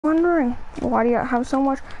Wondering why do you have so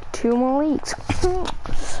much? 2 Maliks.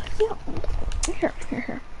 Yeah,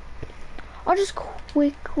 here. I'll just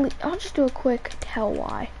do a quick tell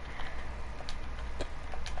why.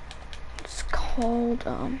 It's called,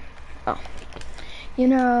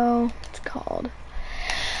 it's called,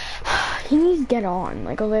 he needs to get on.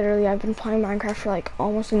 Like, literally, I've been playing Minecraft for, like,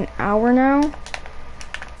 almost an hour now.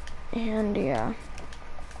 And, yeah.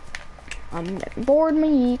 I'm getting bored,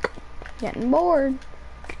 Malik. Getting bored.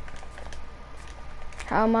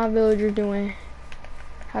 How my villagers doing?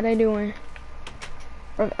 How they doing?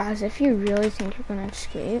 As if you really think you're gonna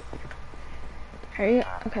escape.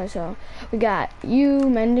 Okay, so we got you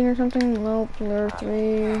mending or something. Nope, you're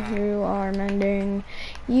 3. You are mending.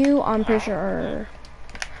 You, I'm pretty sure.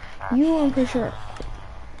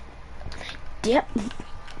 Yep.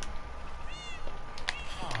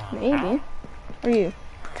 Maybe. Are you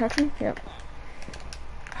protection? Yep.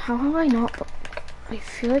 How have I not? I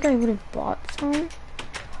feel like I would have bought some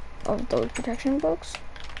of those protection books.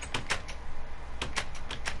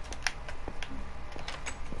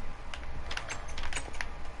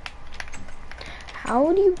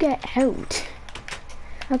 How do you get out?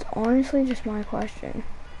 That's honestly just my question.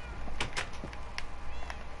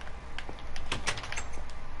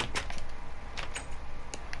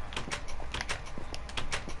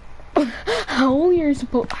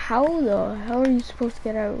 How the hell are you supposed to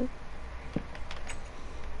get out?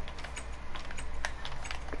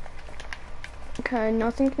 Okay,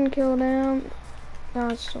 nothing can kill them.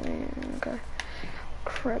 That's okay.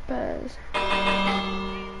 Crepes.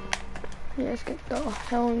 Yes, get the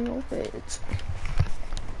hell in your beds.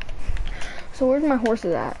 So where's my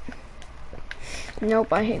horses at?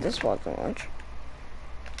 Nope, I hate this spot so much.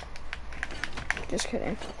 Just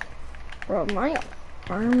kidding. Bro, my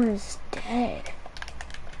armor is dead.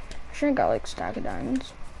 I should have got like a stack of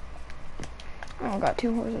diamonds. Oh, I got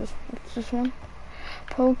 2 horses. What's this one?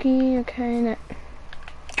 Pokey, okay.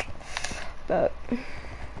 But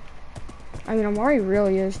I mean, Amari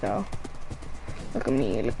really is though. Look at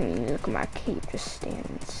me, look at my cape just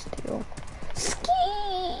standing still. Ski!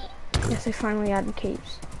 Yes, I finally added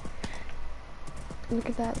capes. Look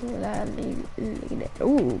at that, look at that, look at that.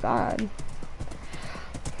 Oh, God.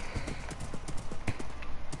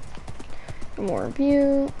 More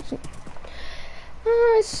view.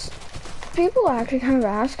 People actually kind of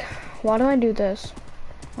ask, why do I do this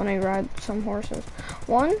when I ride some horses?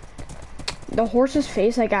 One, the horse's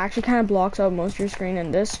face like actually kind of blocks out most of your screen,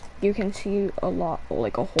 and this you can see a lot,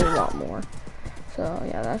 like a whole lot more. So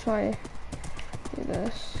yeah, that's why I do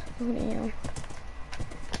this video.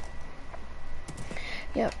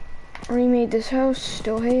 Yep, remade this house,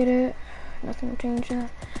 still hate it. Nothing will change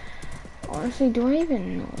that. Honestly, do I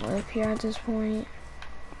even live here at this point?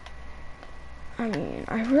 I mean,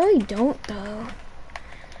 I really don't though.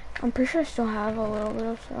 I'm pretty sure I still have a little bit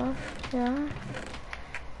of stuff. Yeah.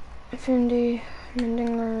 Affinity,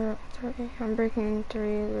 mending or 3. I'm breaking 3,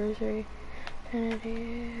 there's 3.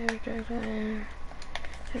 Affinity,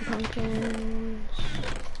 pumpkins.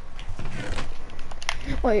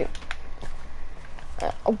 Wait.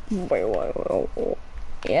 Wait.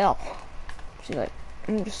 Yeah. She's like,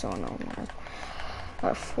 I'm just so annoyed.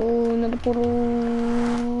 Got full another portal.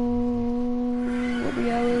 We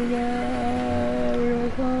got really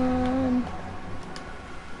fun.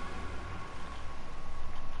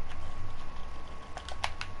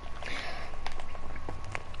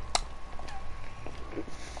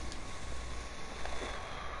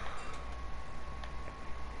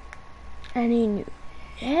 Any new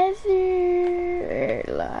nether?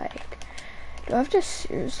 Like, do I have to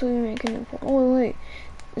seriously make a new portal? Oh wait.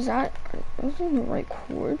 Is that the right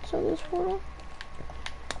chords of this portal?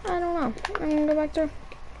 I don't know. I'm gonna go back there.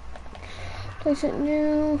 Place it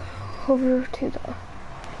new. Over to the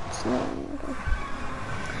snow.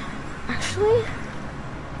 Actually,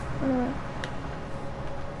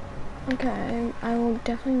 okay, I will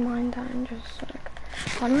definitely mind that in just a sec.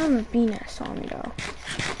 I don't have a bee nest on me though.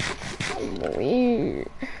 Weird.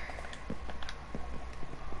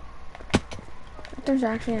 If there's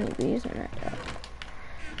actually any bees in it though.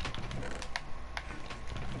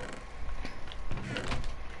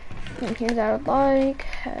 Things I would like,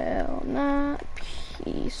 hell not,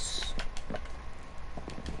 peace.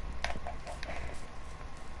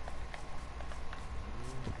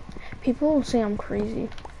 People will say I'm crazy.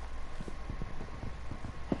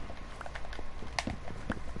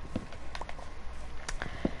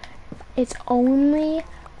 It's only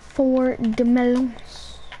for the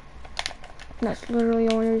melons. That's literally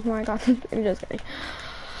the only reason why I got this. I'm just kidding.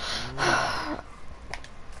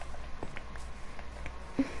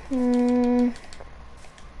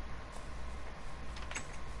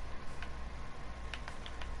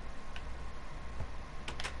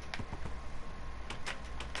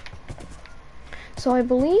 So I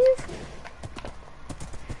believe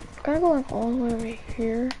gotta go like all the way over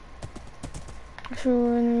here.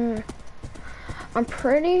 So I'm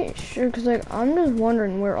pretty sure, cause like I'm just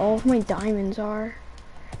wondering where all of my diamonds are.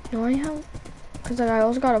 You know I have, cause like I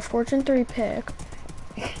also got a Fortune 3 pick.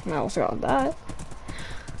 I also got that.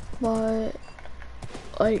 But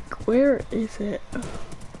like where is it?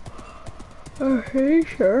 Okay,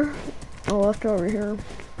 sure. I left it over here.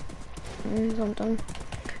 Something.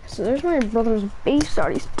 So there's my brother's base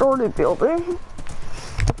that he started building.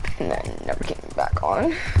 And then never came back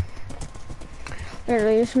on.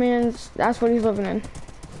 Literally, this man's, that's what he's living in.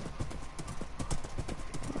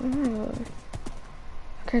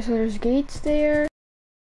 Okay, so there's gates there.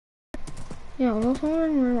 Yeah, I was also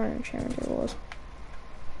wondering where my enchantment table was.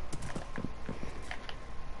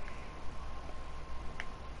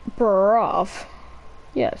 Bruv.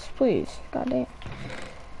 Yes, please. Goddamn.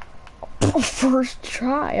 First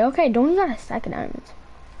try. Okay, don't even got a second diamonds.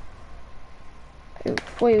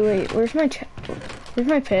 Wait. Where's my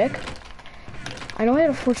pick? I know I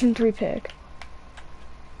had a Fortune 3 pick.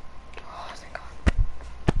 Oh, thank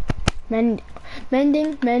God.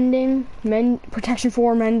 Mending. Protection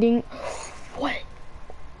 4, mending.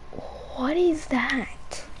 What is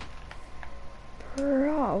that?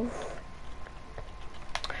 Bro.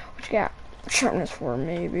 What you got? Sharpness 4,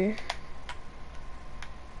 maybe.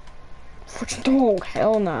 Fortune 3, oh,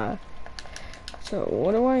 hell nah. So,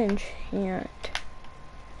 what do I enchant?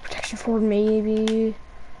 Protection 4, maybe.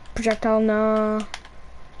 Projectile, nah.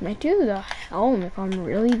 Might do the helm if I'm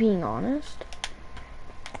really being honest.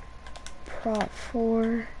 Prot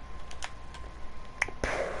 4.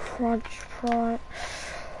 Prot.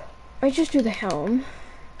 I just do the helm.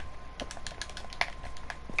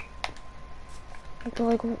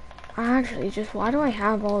 Like, actually, just why do I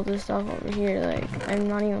have all this stuff over here? Like, I'm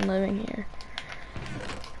not even living here.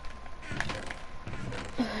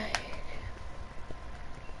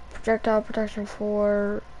 Projectile protection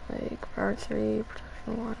 4, like power 3,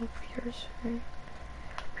 protection 1,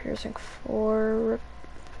 piercing 4,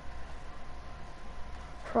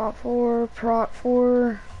 prot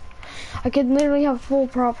 4. I could literally have full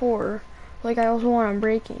prot 4. Like I also want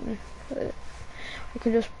unbreaking, but I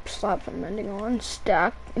could just slap some mending on,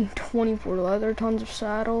 stack in 24 leather, tons of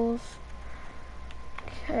saddles.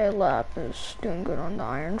 Okay, lapis, doing good on the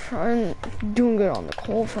iron front, doing good on the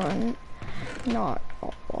coal front. Not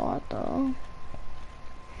a lot though.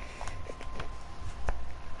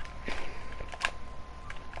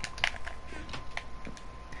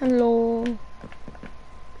 Hello.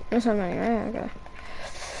 Yes, I'm not right, okay.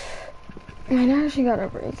 I actually gotta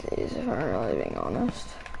break these if I'm really being honest.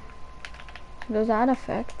 Does that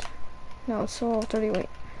affect? No, it's still 30. Wait,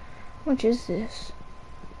 how much is this?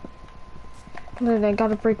 Then I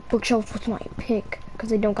gotta break bookshelves with my pick because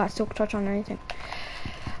they don't got silk touch on anything.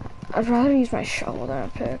 I'd rather use my shovel than a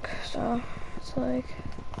pick, so it's like.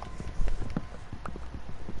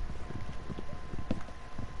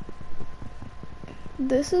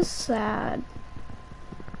 This is sad.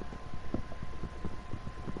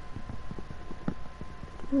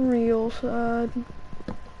 Real sad.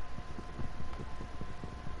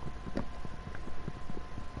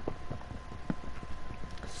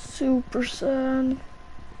 Super sad.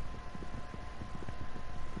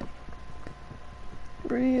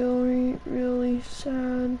 Really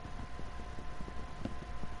sad.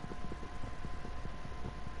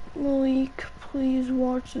 Malik, please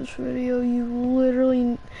watch this video. You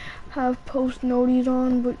literally have post noties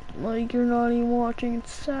on, but like you're not even watching.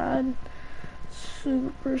 It's sad.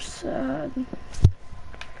 Super sad.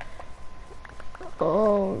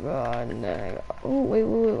 Oh god, and then I got, oh wait,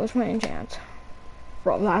 what's my enchant?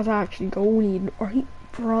 Bro, that's actually gold.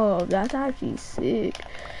 Bro, that's actually sick.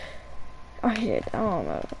 I did, I don't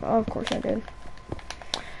know. Of course I did.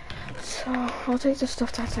 So, I'll take the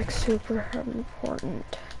stuff that's like super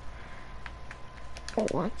important. Oh,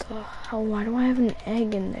 what the hell? Why do I have an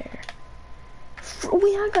egg in there?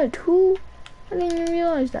 Wait, I got 2? I didn't even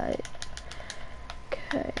realize that.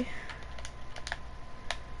 Okay.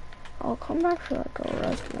 I'll come back for like a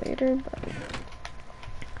rest later, but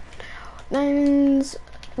diamonds,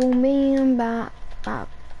 boom, bap.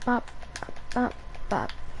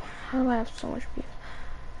 How do I have so much beef?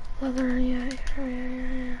 Leather, yeah.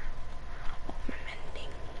 Oh, my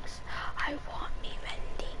mendings. I want me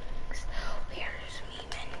mendings. Where's me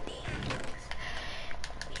mendings?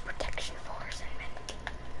 Me protection force and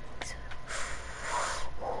mendings.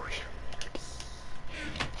 Oh,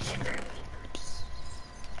 shiver me booty.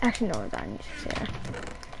 Actually, no, that needs to say.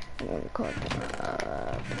 I'm gonna collect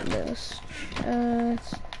this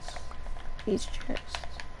chest, these chests.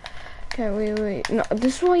 Okay, wait. No,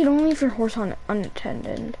 this is why you don't leave your horse on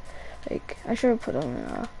unattended. Like, I should have put him in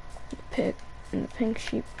a in the pink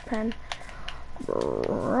sheep pen.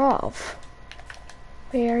 Bruv.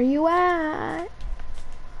 Where you at?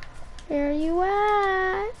 Where you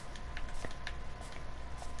at?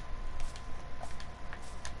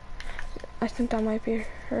 I think that might be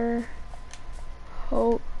her.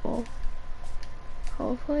 Hopefully,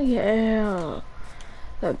 yeah.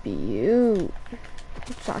 That'd be you.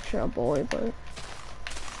 It's actually a boy, but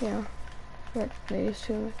yeah. But these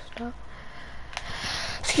two mixed up.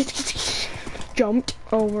 Jumped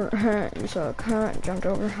over hunt, you suck, hunt, jumped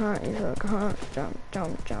over hunt, you suck, hunt,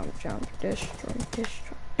 jump,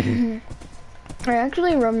 destroy. I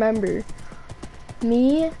actually remember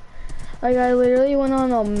me, like I literally went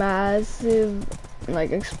on a massive,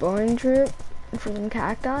 like exploring trip for some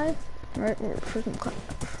cacti, right, for some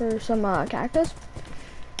cactus.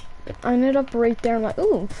 I ended up right there, I'm like,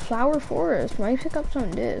 ooh, flower forest, might pick up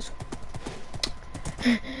some disc.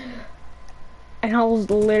 And I was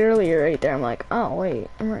literally right there. I'm like, oh wait,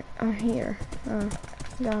 I'm here. Oh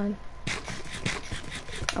God.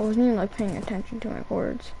 I wasn't even like paying attention to my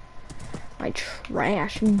chords. My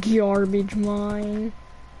trash garbage mine.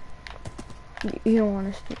 You don't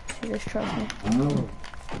want to see this, trust me.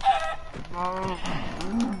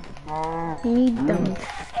 You need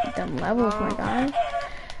them levels, my guy.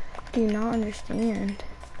 Do you not understand?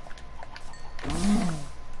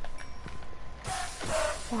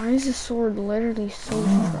 Why is this sword literally so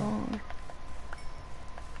strong?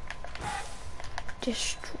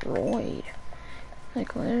 Destroyed.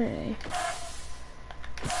 Like literally.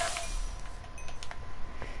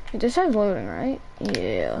 This has loading, right?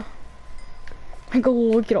 Yeah. Like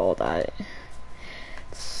look at all that.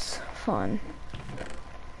 It's fun.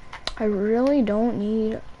 I really don't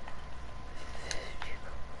need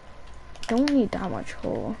that much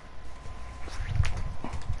coal.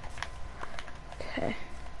 Okay.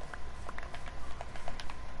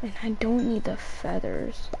 And I don't need the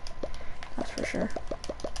feathers. That's for sure.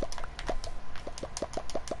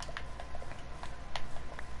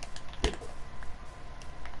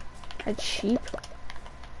 A sheep?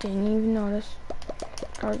 Didn't even notice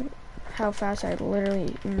how fast I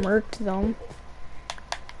literally murked them.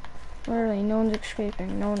 Literally, no one's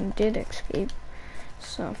escaping. No one did escape.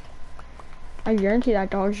 So, I guarantee that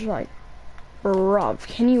dog's just like, bruv,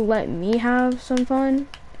 can you let me have some fun?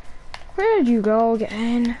 Where did you go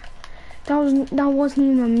again? That wasn't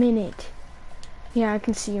even a minute. Yeah, I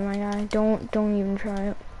can see you, my guy. Don't even try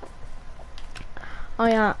it. Oh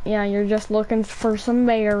yeah, you're just looking for some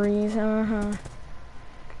berries.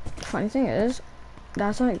 Funny thing is,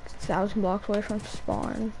 that's like 1,000 blocks away from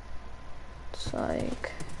spawn. It's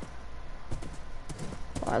like,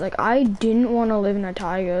 wow, like I didn't want to live in a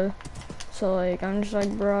taiga, so like I'm just like,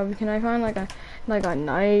 bro, can I find like a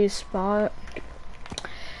nice spot?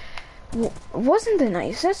 Wasn't the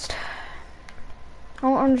nicest. I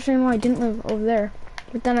don't understand why I didn't live over there.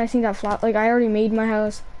 But then I think that like I already made my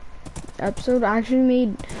house episode. I actually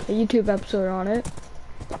made a YouTube episode on it.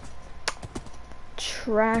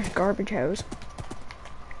 Trash garbage house.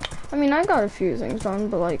 I mean, I got a few things done,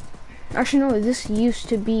 but like, actually no, this used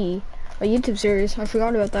to be a YouTube series. I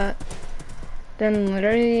forgot about that. Then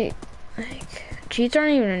literally, like, cheats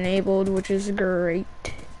aren't even enabled, which is great.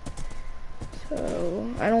 So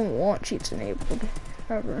I don't want cheats enabled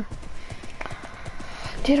ever.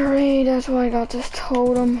 Did already, that's why I got this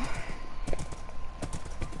totem.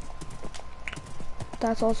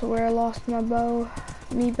 That's also where I lost my bow.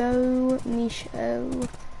 Me show.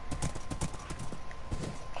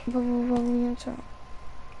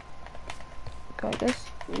 Got this,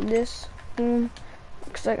 boom.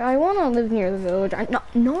 Cause like I wanna live near the village.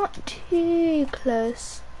 Not too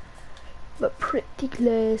close, but pretty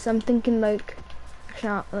close. I'm thinking like, actually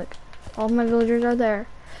not, like, all of my villagers are there.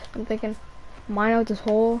 I'm thinking, mine out this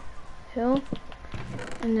whole hill,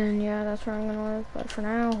 and then yeah, that's where I'm gonna live. But for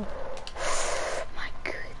now, my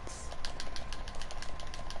goods.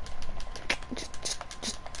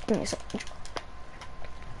 Just give me a second.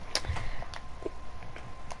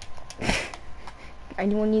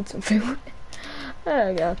 Anyone need some food?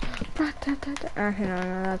 There we go. Actually,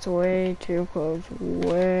 no, that's way too close.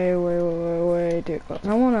 Way too close.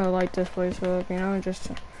 I wanna light this place up, you know, just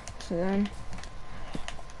so then.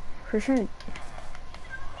 For sure.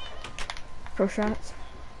 Pro shots.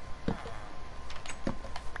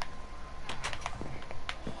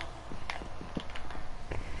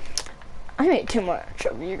 I made too much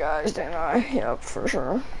of you guys, didn't I? Yep, for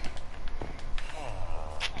sure.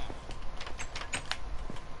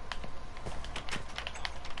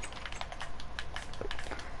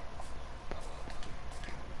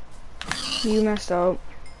 You messed up.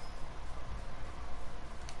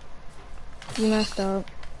 You messed up.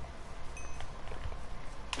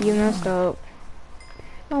 You messed up.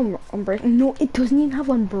 I'm breaking. No, it doesn't even have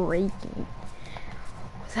unbreaking.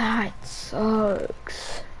 That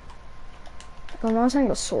sucks. Like, I'm not saying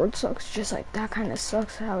the sword sucks, just like that kind of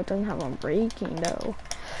sucks how it doesn't have unbreaking though.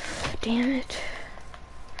 Damn it.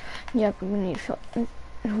 Yep, we need to fill.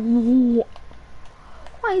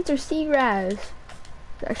 Why is there seagrass?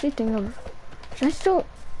 I actually think of. Should I still?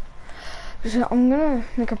 I'm gonna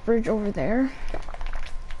make a bridge over there,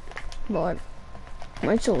 but I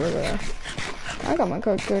might still live there. I got my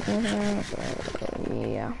code good now, so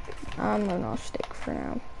yeah, I'm gonna stick for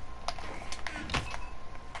now.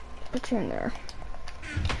 Put you in there.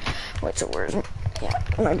 Wait, so where's it? Yeah,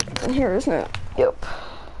 my bed's in here, isn't it? Yep.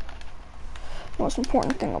 Most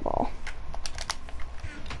important thing of all.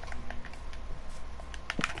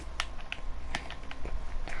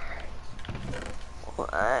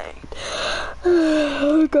 Right.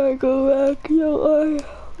 I gotta go back.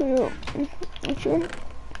 Yeah. Okay.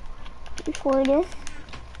 Before I do,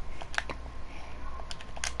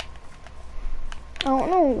 I don't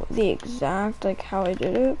know the exact like how I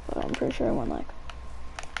did it, but I'm pretty sure I went like.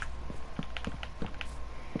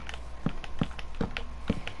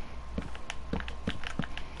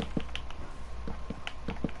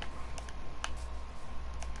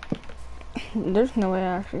 There's no way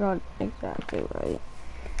I actually got it exactly right.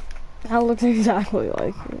 That looks exactly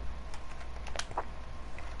like it.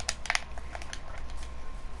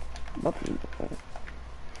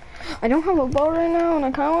 I don't have a boat right now, and I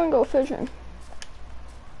kind of want to go fishing.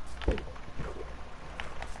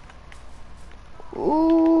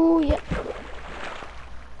 Ooh, yeah.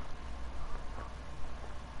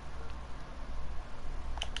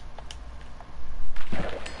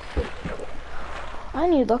 I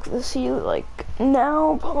need to look at the sea like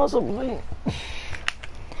now, possibly.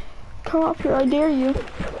 Come up here, I dare you.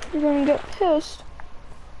 You're gonna get pissed.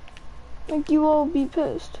 Like, you will be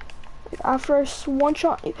pissed. Like, after I one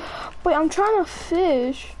shot you. Wait, I'm trying to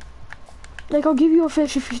fish. Like, I'll give you a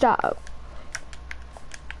fish if you stop.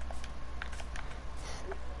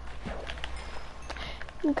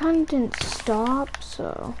 You kind of didn't stop,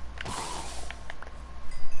 so.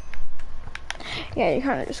 Yeah, you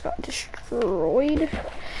kind of just got destroyed.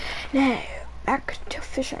 Now, back to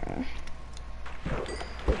fishing.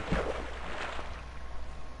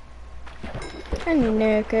 I need an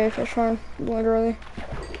AK fish farm, literally.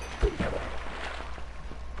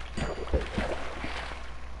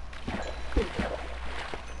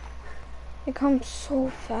 It comes so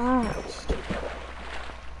fast.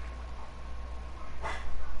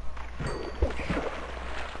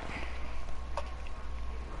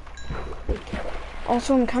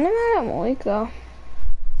 Also, I'm kind of mad at Malik though,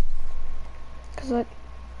 cause like,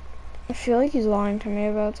 I feel like he's lying to me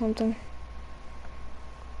about something.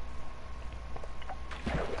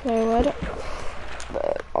 Okay, what?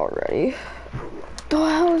 But already. The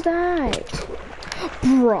hell is that?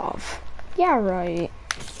 Bruv. Yeah, right.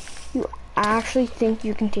 You actually think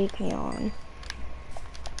you can take me on.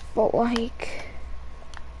 But like,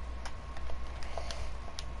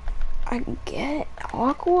 I get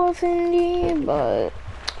Aqua Affinity, but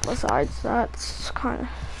besides that's kind of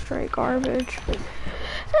straight garbage.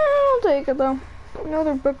 I'll take it though.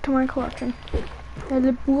 Another book to my collection.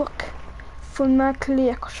 Another book for my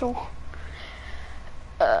collection.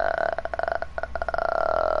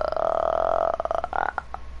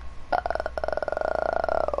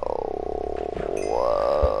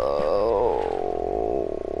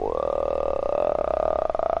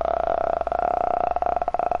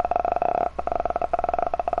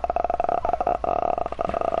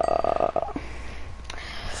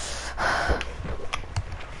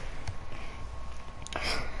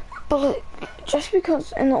 But just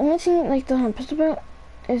because, and the only thing like that I'm pissed about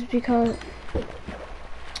is because,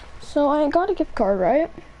 so I got a gift card, right?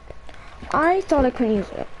 I thought I couldn't use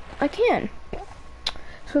it. I can.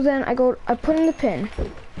 So then I put in the pin.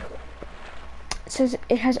 It says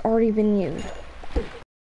it has already been used.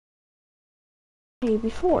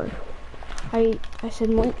 Before, I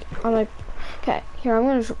said, I'm like, okay, here, I'm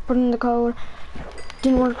gonna put in the code.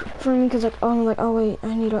 Didn't work for me because like, I'm like, oh wait,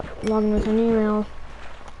 I need to log in with an email.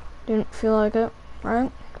 Didn't feel like it,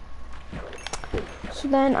 right? So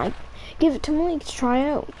then I give it to Malik to try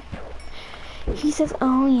out. He says,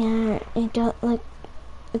 oh yeah, it does, like,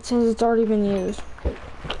 it says it's already been used.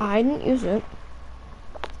 I didn't use it,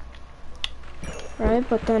 right?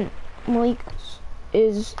 But then Malik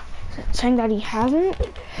is saying that he hasn't,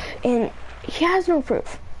 and he has no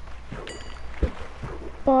proof.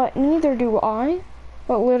 But neither do I.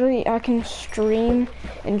 But literally, I can stream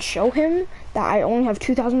and show him that I only have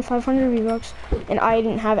 2,500 V-Bucks, and I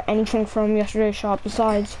didn't have anything from yesterday's shop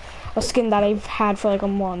besides a skin that I've had for like a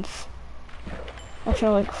month.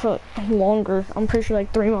 Actually, like for like, longer. I'm pretty sure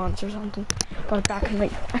like 3 months or something. Got it back in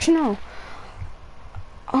like, actually no.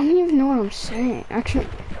 I don't even know what I'm saying. Actually,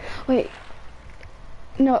 wait.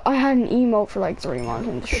 No, I had an emote for like 3 months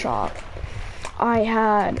in the shop. I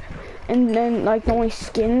had, and then like the only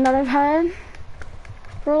skin that I've had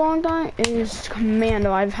for a long time is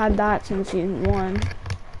Commando. I've had that since season 1.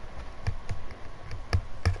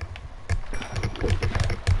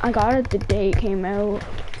 I got it the day it came out.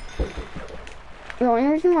 The only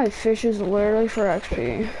reason why fish is literally for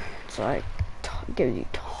XP. It's like, gives you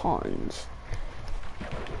tons.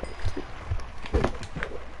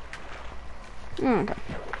 Okay,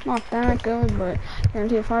 not that good, but I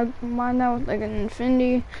guarantee if I combine that with like an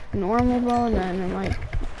Infinity, normal bow, then like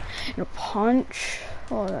a punch,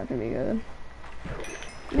 oh that could be good.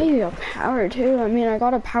 Maybe a power too. I mean, I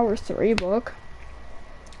got a power 3 book.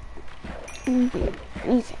 Anything.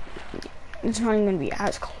 It's not even gonna be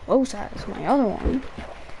as close as my other one.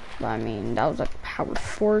 But I mean, that was like power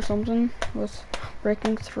 4 or something. With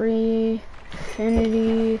breaking 3,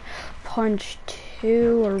 Infinity, punch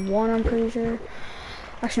 2 or 1, I'm pretty sure.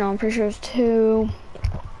 Actually, no, I'm pretty sure it's 2.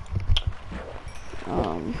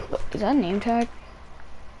 Is that a name tag?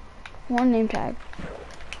 1 name tag.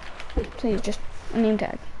 Please, just a name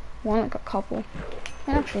tag. 1, like a couple.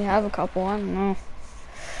 I actually have a couple, I don't know.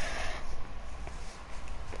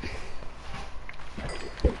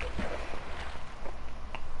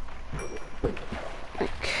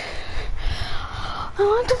 I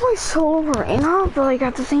like to play solo arena, but like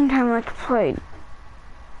at the same time I like to play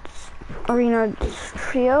arena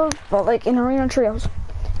trios, but like in arena trios,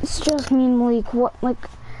 it's just me and Malik. What, like,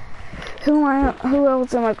 who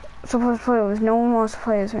else am I supposed to play with? No one wants to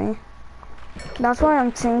play as me. That's why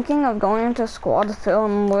I'm thinking of going into squad with Phil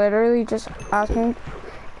and literally just asking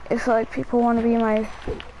if like people want to be my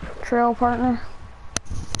trail partner.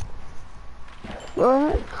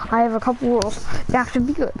 Well, I have a couple rules. They have to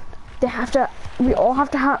be good. We all have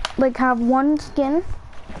to have 1 skin.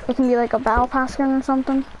 It can be like a battle pass skin or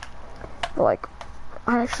something. But like,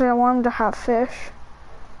 I want him to have fish.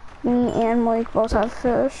 Me and Malik both have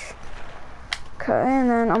fish. Okay, and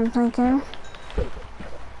then I'm thinking,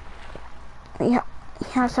 he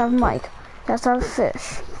has to have Mike. He has to have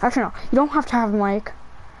fish. Actually, no, you don't have to have Mike.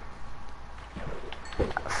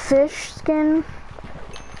 Fish skin.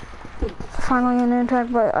 Finally an attack,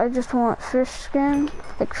 but I just want fish skin,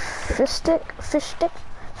 like fish dippy.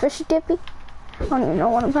 I don't even know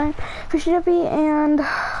what I'm saying. Fish dippy, and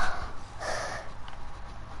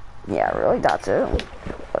yeah, really, that's it.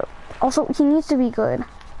 Also, he needs to be good.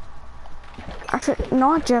 Actually,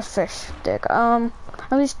 not just fish stick. At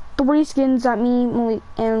least 3 skins that me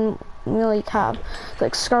and Malik have,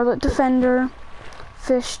 like Scarlet Defender,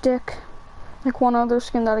 fish stick, like 1 other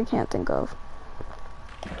skin that I can't think of.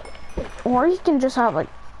 Or you can just have like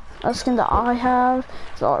a skin that I have,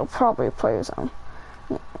 so I'll probably play with them.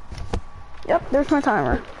 Yep, there's my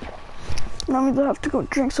timer. Now I'm gonna have to go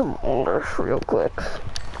drink some water real quick.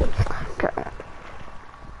 Okay.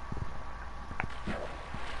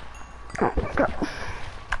 Okay.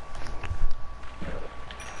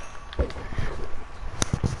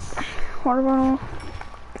 Water bottle.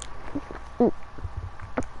 Ooh.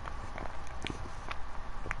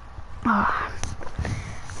 Ah.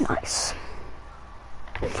 Nice.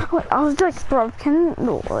 Wait, I was like, bro, can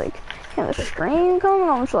the stream come? And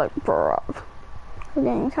I was like, bro, we're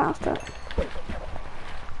getting past it.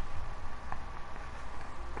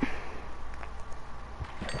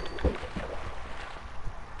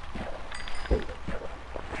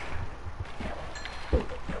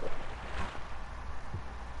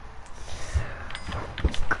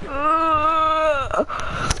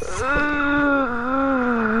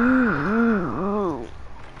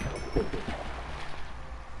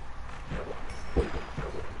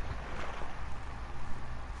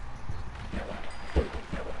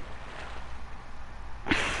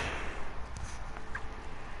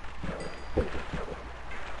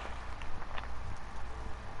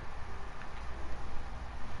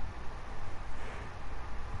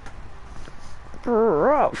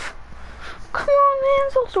 Bro, come on, man,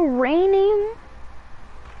 it's also raining.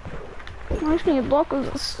 I just need a block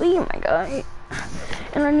of the sea, my guy.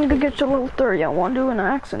 And I need to get to level 30. I want to do an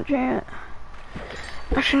axe enchant.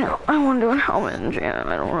 Actually, no, I want to do a helmet enchant.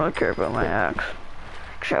 I don't really care about my axe.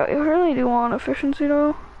 Actually, I really do want efficiency,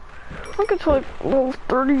 though. I'll get to like level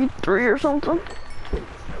 33 or something.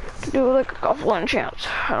 To do like a couple enchants.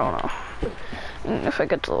 I don't know. And if I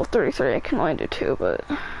get to level 33, I can only do 2, but...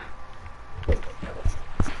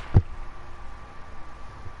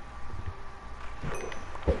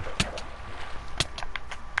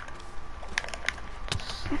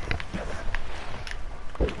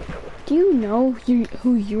 Do you know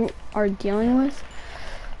who you are dealing with?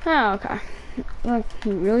 Oh, okay. Look,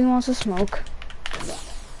 he really wants to smoke.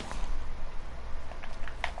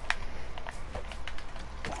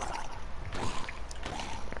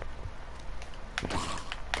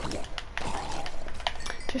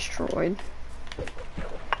 Destroyed.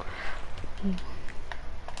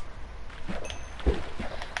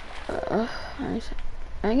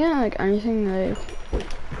 I get like anything like.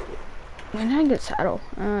 When did I get saddle?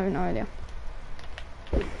 I have no idea.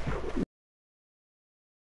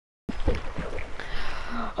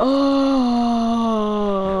 Oh.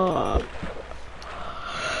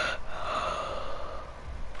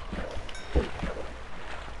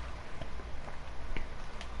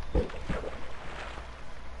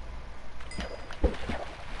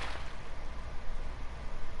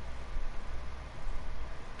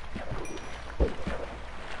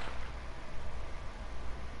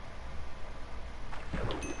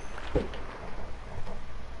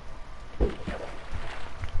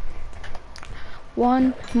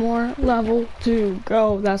 One more level to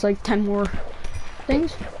go. That's like 10 more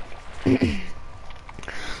things.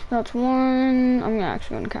 That's 1. I'm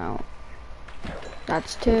actually gonna count.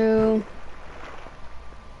 That's 2.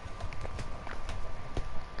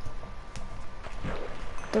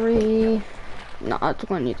 3. No, that's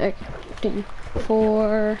 1. You take 15.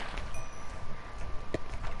 4.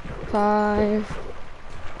 5.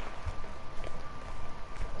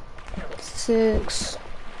 6.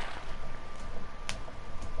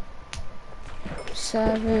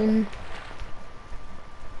 7,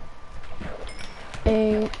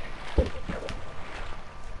 8,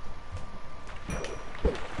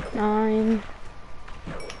 9,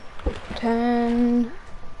 10,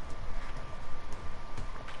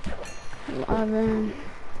 11,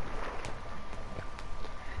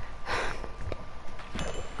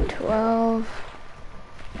 12,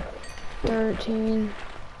 13.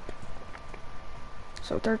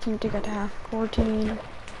 So 13 to get to half. 14.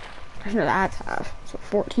 No, that's half. So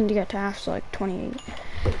 14 to get to half, so like 28.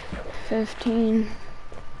 15.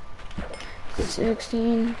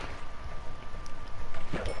 16.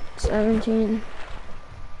 17.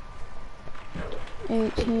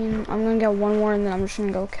 18. I'm gonna get 1 more and then I'm just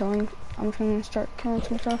gonna go killing. I'm just gonna start killing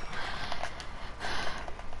some stuff.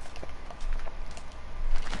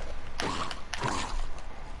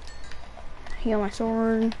 Heal my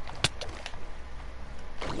sword.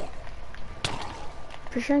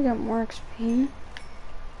 Pretty sure I got more XP.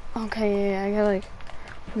 Okay, yeah, I got like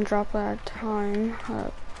 1 drop at a time.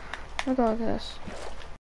 Look at this.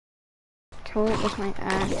 Kill it with my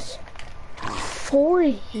axe. 4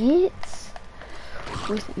 hits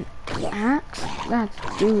with an axe? That's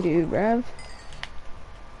doo-doo, bruv.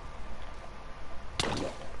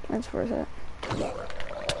 That's worth it.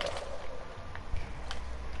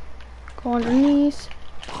 Go underneath.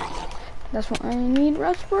 That's what I need,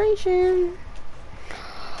 respiration.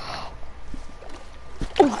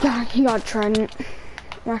 Oh god, he got trident.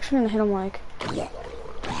 I'm actually gonna hit him like. Oh,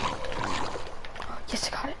 yes, I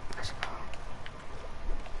got it. Let's go.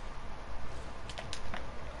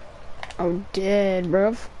 Oh, dead,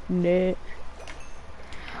 bruv. Dead.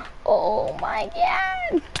 Oh my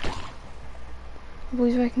god. I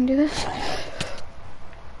believe I can do this.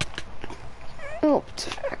 Oh, it's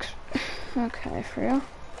facts. Okay, for real.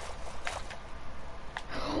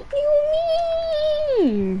 What do you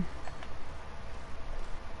mean?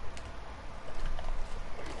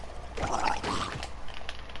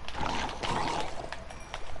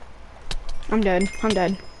 I'm dead. I'm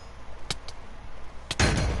dead.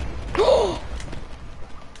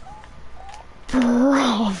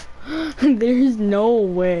 Bro, there's no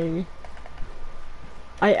way.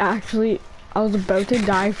 I was about to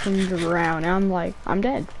die from the ground, and I'm like, I'm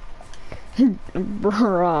dead.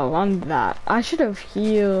 Bro, I'm that. I should have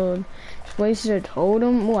healed. Just wasted a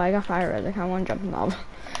totem. Oh, I got fire red. I kind of want to jump in lava.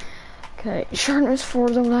 Okay, sharpness 4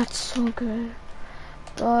 though, that's so good.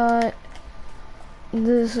 But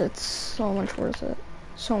this, it's so much worth it.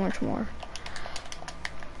 So much more.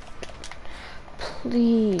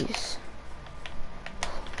 Please.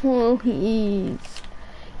 Please.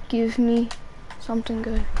 Give me something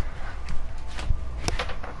good.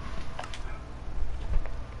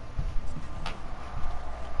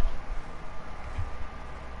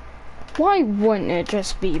 Why wouldn't it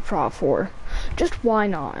just be Prop 4? Just why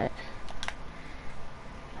not?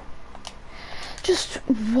 Just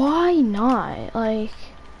why not? Like,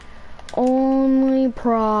 only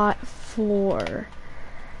prot 4.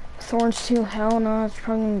 Thorns 2, hell no, it's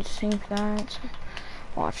probably gonna be the same for that.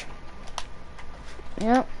 Watch.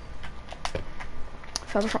 Yep.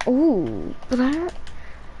 Ooh, but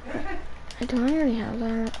do I already have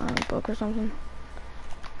that on a book or something?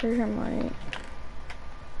 Pretty sure I might.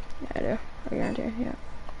 Yeah, I do. I guarantee it, yeah.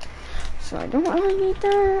 So I don't really need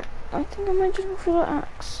that. I think I might just go for the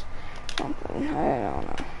axe. Something. I don't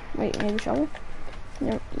know. Wait, maybe shovel?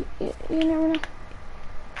 You never know.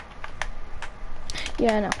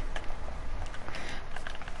 Yeah, I know.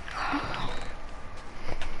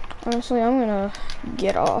 Honestly, I'm gonna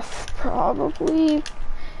get off. Probably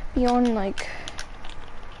be on like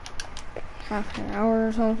half an hour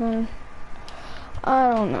or something.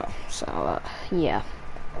 I don't know. So, yeah.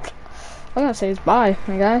 All I gotta say is bye,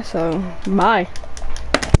 my guy. So, bye.